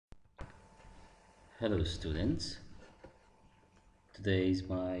Hello students, today is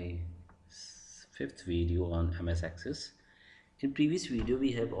my fifth video on MS Access. In previous video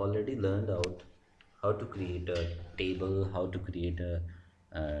we have already learned out how to create a table, how to create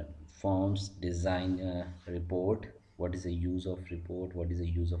forms, design a report, what is the use of report, what is the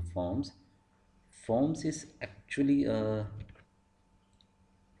use of forms. Forms is actually a,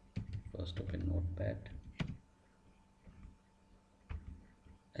 first open notepad.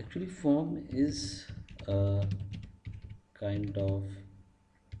 Actually form is a kind of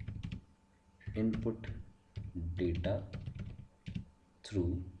input data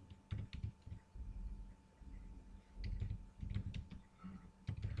through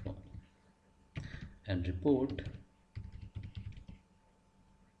form. And report,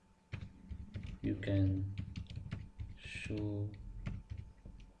 you can show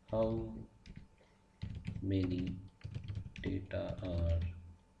how many data are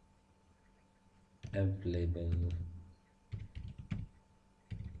available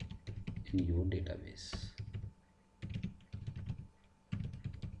in your database.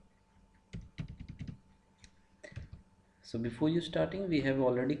 So before you starting, we have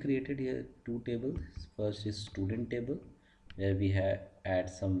already created here two tables. First is student table, where we have add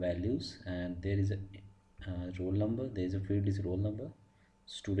some values, and there is a roll number. There is a field is roll number,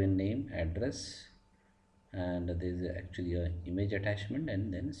 student name, address, and there is actually a image attachment,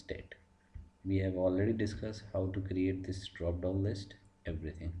 and then state. We have already discussed how to create this drop down list,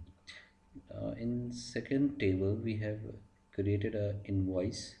 everything. In second table we have created a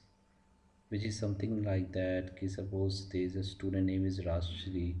invoice, which is something like that. Okay, suppose there is a student name is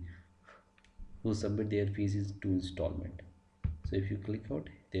Rashri, who submit their fees is two installment. So if you click out,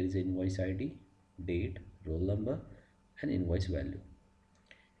 there is invoice ID, date, roll number, and invoice value.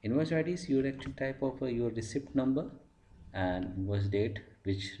 Invoice ID is your actual type of your receipt number, and invoice date,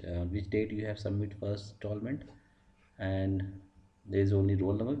 which date you have submit first installment, and there is only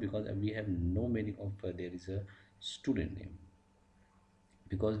roll number because we have no meaning of there is a student name,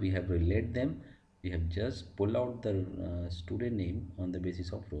 because we have related them. We have just pull out the student name on the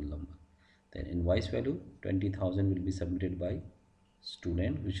basis of roll number. Then invoice value 20,000 will be submitted by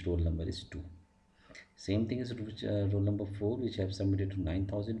student, which roll number is 2. Same thing is which roll number 4, which have submitted to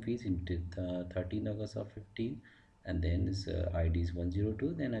 9,000 fees in 13 August of 15, and then this ID is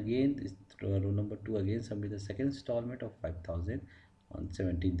 102. Then again this roll number 2 again submit the second installment of 5,000 on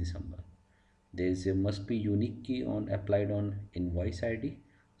 17 December. There is a must be unique key on applied on invoice ID,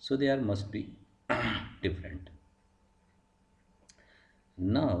 so they are must be different.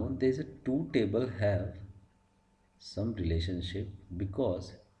 Now there is a two table have some relationship,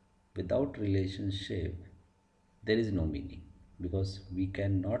 because without relationship there is no meaning, because we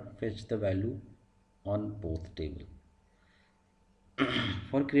cannot fetch the value on both table.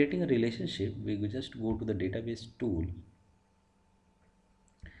 For creating a relationship, we will just go to the database tool.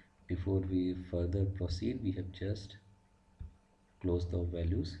 Before we further proceed, we have just close the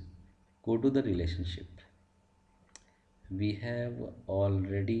values, go to the relationship. We have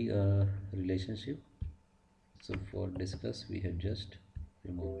already a relationship, so for discuss we have just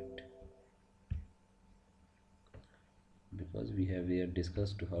remove it, because we have here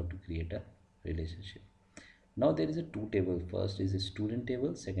discussed how to create a relationship. Now there is a two table. First is a student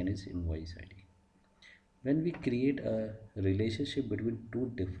table, second is invoice ID. When we create a relationship between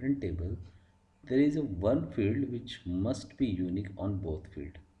two different tables, there is a one field which must be unique on both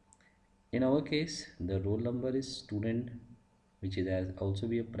field. In our case, the roll number is student, which is as also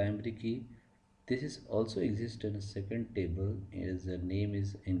be a primary key. This is also exist in a second table, is the name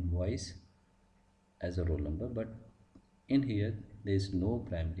is invoice as a roll number, but in here there is no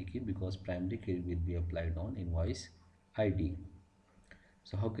primary key, because primary key will be applied on invoice ID.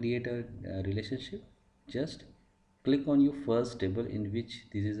 So how create a relationship? Just click on your first table in which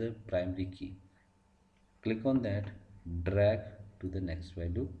this is a primary key. Click on that, drag to the next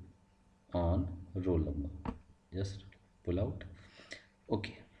value on roll number. Just pull out.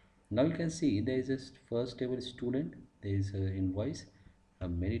 Okay. Now you can see there is a first table student. There is a invoice.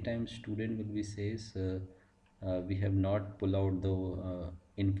 Many times student will be says we have not pull out the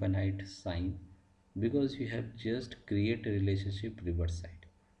infinite sign, because you have just create a relationship reverse side.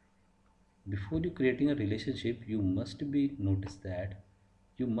 Before you creating a relationship, you must be notice that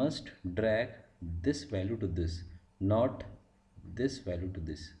you must drag this value to this, not this value to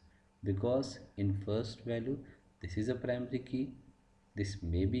this, because in first value this is a primary key. This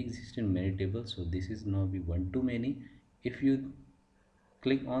may be exist in many tables, so this is now be one too many. If you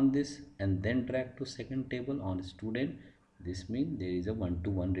click on this and then drag to second table on student, this means there is a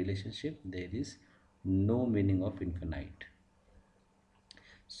one-to-one relationship. There is no meaning of infinite.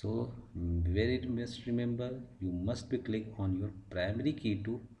 So very must remember, you must be click on your primary key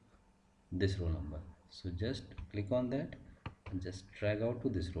to this roll number. So just click on that and just drag out to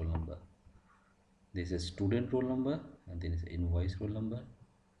this roll number. This is student roll number and there is invoice roll number,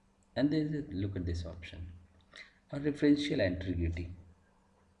 and there is a, look at this option, a referential integrity.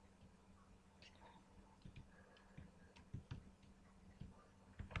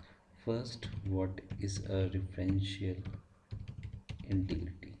 First, what is a referential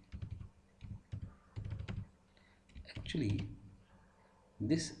integrity? Actually,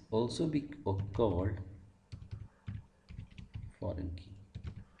 this also be called foreign key.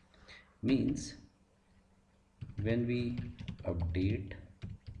 Means when we update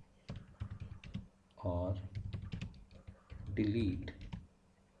or delete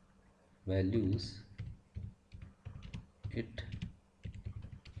values, it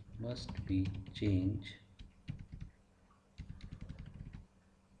must be change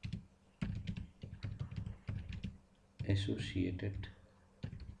associated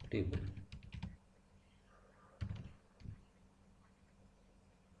table.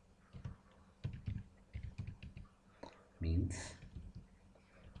 Means,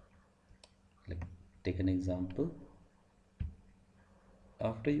 like, take an example.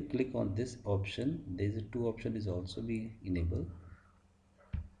 After you click on this option, there is a two option is also be enabled,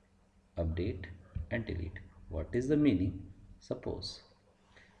 update and delete. What is the meaning? Suppose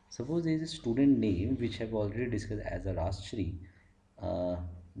there is a student name which have already discussed as a Rashri.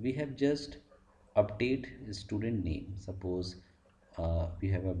 We have just update student name. Suppose we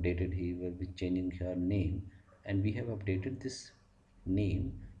have updated, he will be changing her name, and we have updated this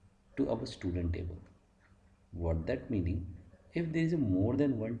name to our student table. What that meaning? If there is a more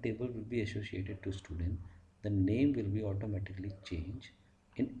than one table will be associated to student, the name will be automatically changed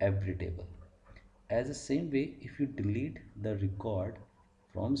in every table. As the same way, if you delete the record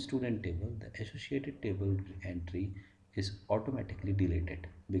from student table, the associated table entry is automatically deleted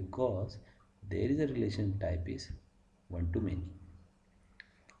because there is a relation type is one to many.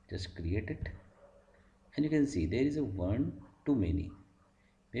 Just create it and you can see there is a one to many.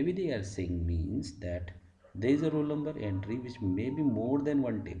 Maybe they are saying means that there is a roll number entry which may be more than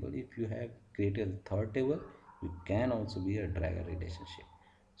one table. If you have created a third table, you can also be a dragger relationship.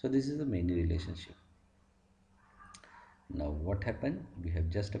 So this is the many relationship. Now what happened? We have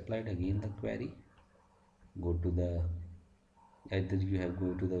just applied again the query. Go to the, either you have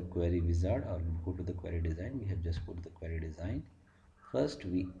go to the query wizard or go to the query design. We have just go to the query design. First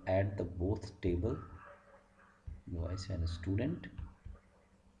we add the both table, invoice and student.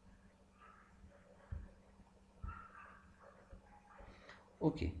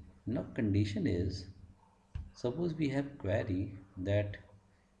 Okay, now condition is, suppose we have query that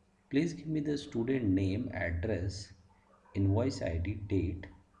please give me the student name, address, invoice ID, date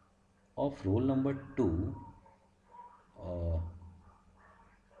of roll number 2. uh,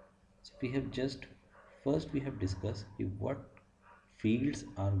 so we have just, first we have discussed what fields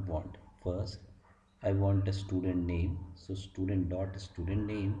are want. First I want a student name, so student dot student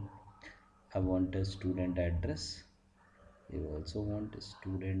name. I want a student address. You also want a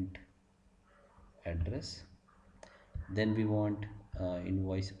student address. Then we want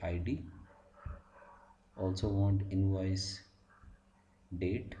invoice ID, also want invoice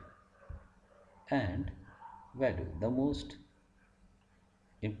date and value, the most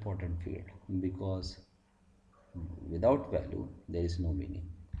important field, because without value there is no meaning.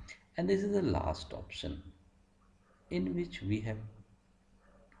 And this is the last option in which we have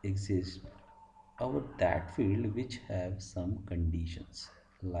exist our that field which have some conditions,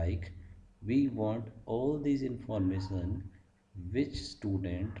 like we want all these information which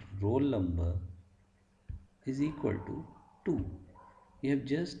student roll number is equal to 2. We have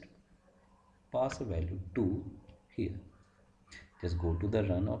just pass a value 2 here. Just go to the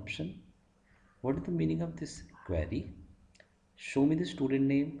run option. What is the meaning of this query? Show me the student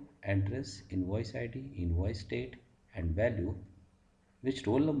name, address, invoice ID, invoice date and value which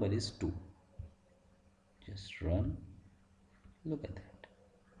roll number is 2. Just run. Look at that.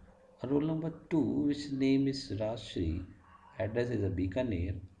 A roll number 2 which name is Rashri, address is a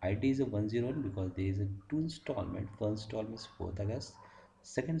Bikaner, ID is a 101 because there is a two installment. First installment is 4th August,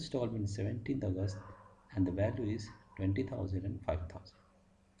 second installment is 17th August and the value is 20,000 and 5,000.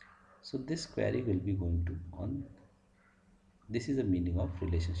 So this query will be going to on, this is the meaning of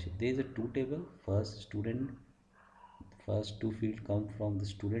relationship. There is a two table, first student, first two field come from the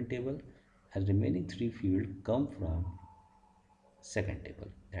student table and remaining three field come from second table,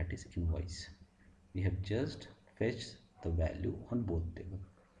 that is invoice. We have just fetched the value on both table.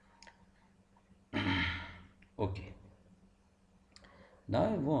 Okay, Now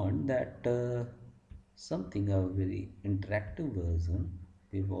I want that something a very interactive version.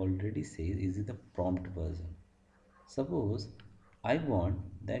 We've already said is the prompt version. Suppose I want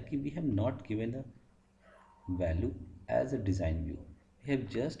that we have not given a value as a design view. We have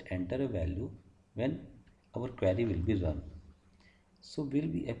just enter a value when our query will be run. So will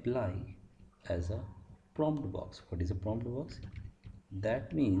we apply as a prompt box. What is a prompt box?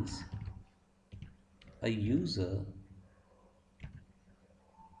 That means a user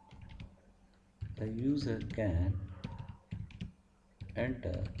can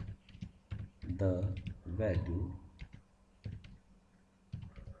enter the value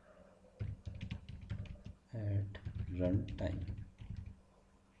at runtime.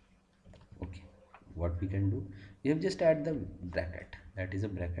 Okay, what we can do, we have just add the bracket, that is a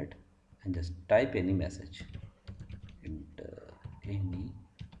bracket, and just type any message, any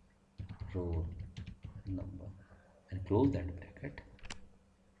row number, and close that bracket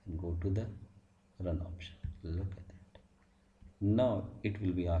and go to the run option. Look at that. Now it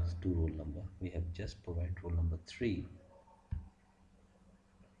will be asked to roll number. We have just provided roll number 3,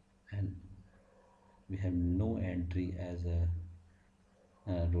 and we have no entry as a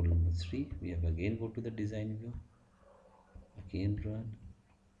roll number 3. We have again go to the design view, again run,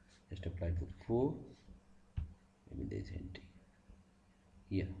 just apply to 4, maybe there is entry.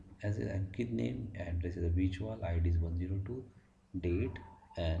 Yeah, as a kid name, address is a visual, ID is 102, date,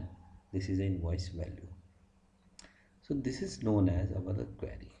 and this is an invoice value. So this is known as our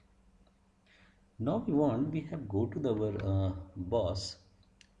query. Now we have go to our boss,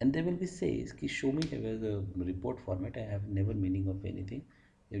 and they will be says ki show me here the report format. I have never meaning of anything.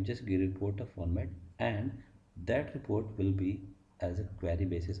 You just give report a format, and that report will be as a query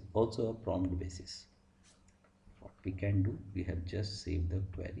basis, also a prompt basis. What we can do, we have just saved the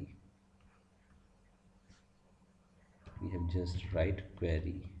query. We have just write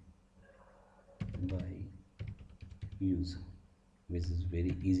query by user, which is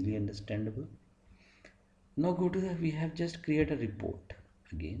very easily understandable. Now go to the, we have just create a report.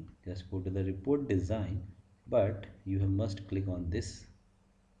 Again, just go to the report design, but you must click on this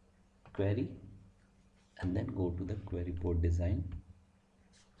query and then go to the query report design.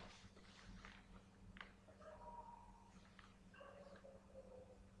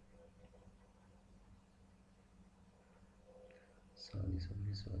 Sorry.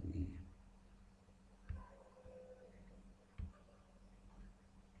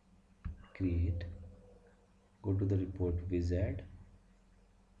 Create, go to the report wizard.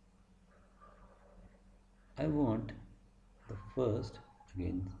 I want the first,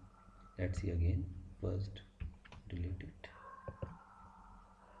 again, let's see again, first delete it.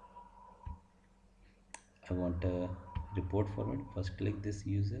 I want a report format. First click this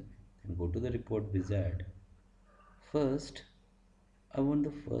user and go to the report wizard. First I want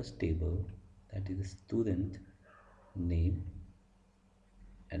the first table, that is the student name,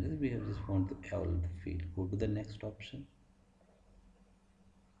 and then we have just want the all the field. Go to the next option,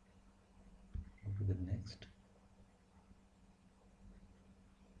 go to the next.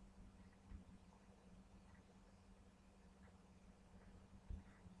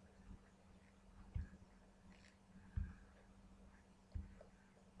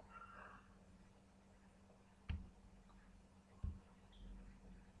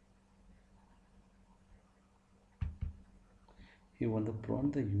 You want to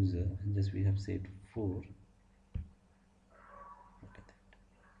prompt the user, and just we have said 4. Look at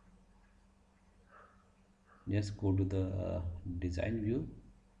that. Just go to the design view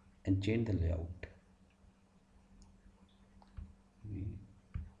and change the layout.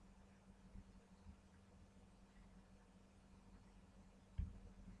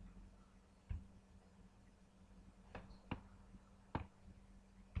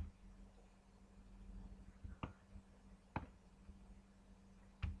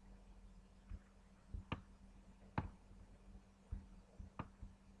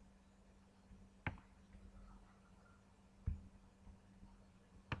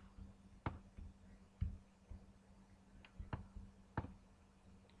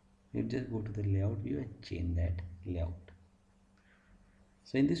 We just go to the layout view and change that layout.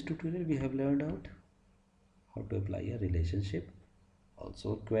 So in this tutorial we have learned out how to apply a relationship,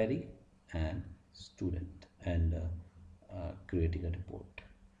 also a query, and student, and creating a report.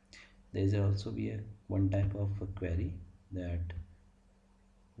 There is also be a one type of a query, that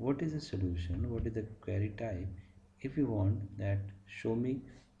what is the solution, what is the query type. If you want that show me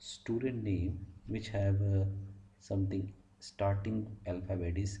student name which have something starting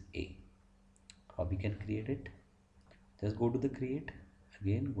alphabet is A, how we can create it? Just go to the create,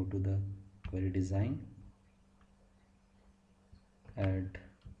 again go to the query design, add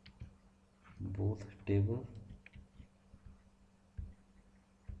both table.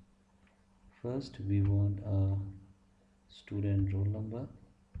 First we want a student roll number,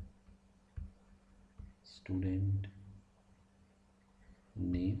 student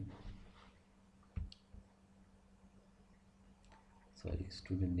name, sorry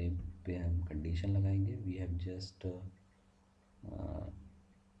student name पे हम condition लगाएंगे. We have just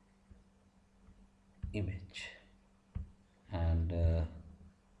image and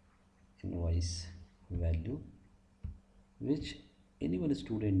invoice value, which any one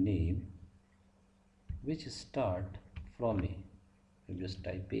student name which start from A. You just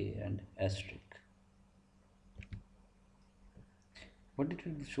type A and asterisk. What it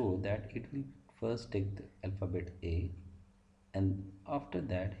will show that it will first take the alphabet A, and after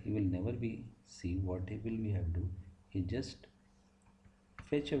that he will never be see what he will we have do. He just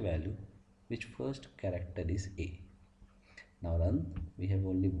fetch a value which first character is A. Now run. We have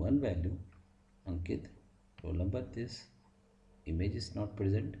only one value, Ankit. Roll number this. Image is not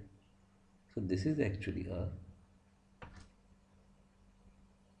present. So this is actually a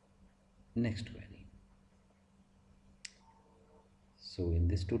next query. So in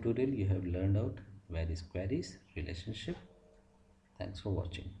this tutorial you have learned out various queries, relationship. Thanks for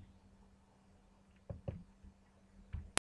watching.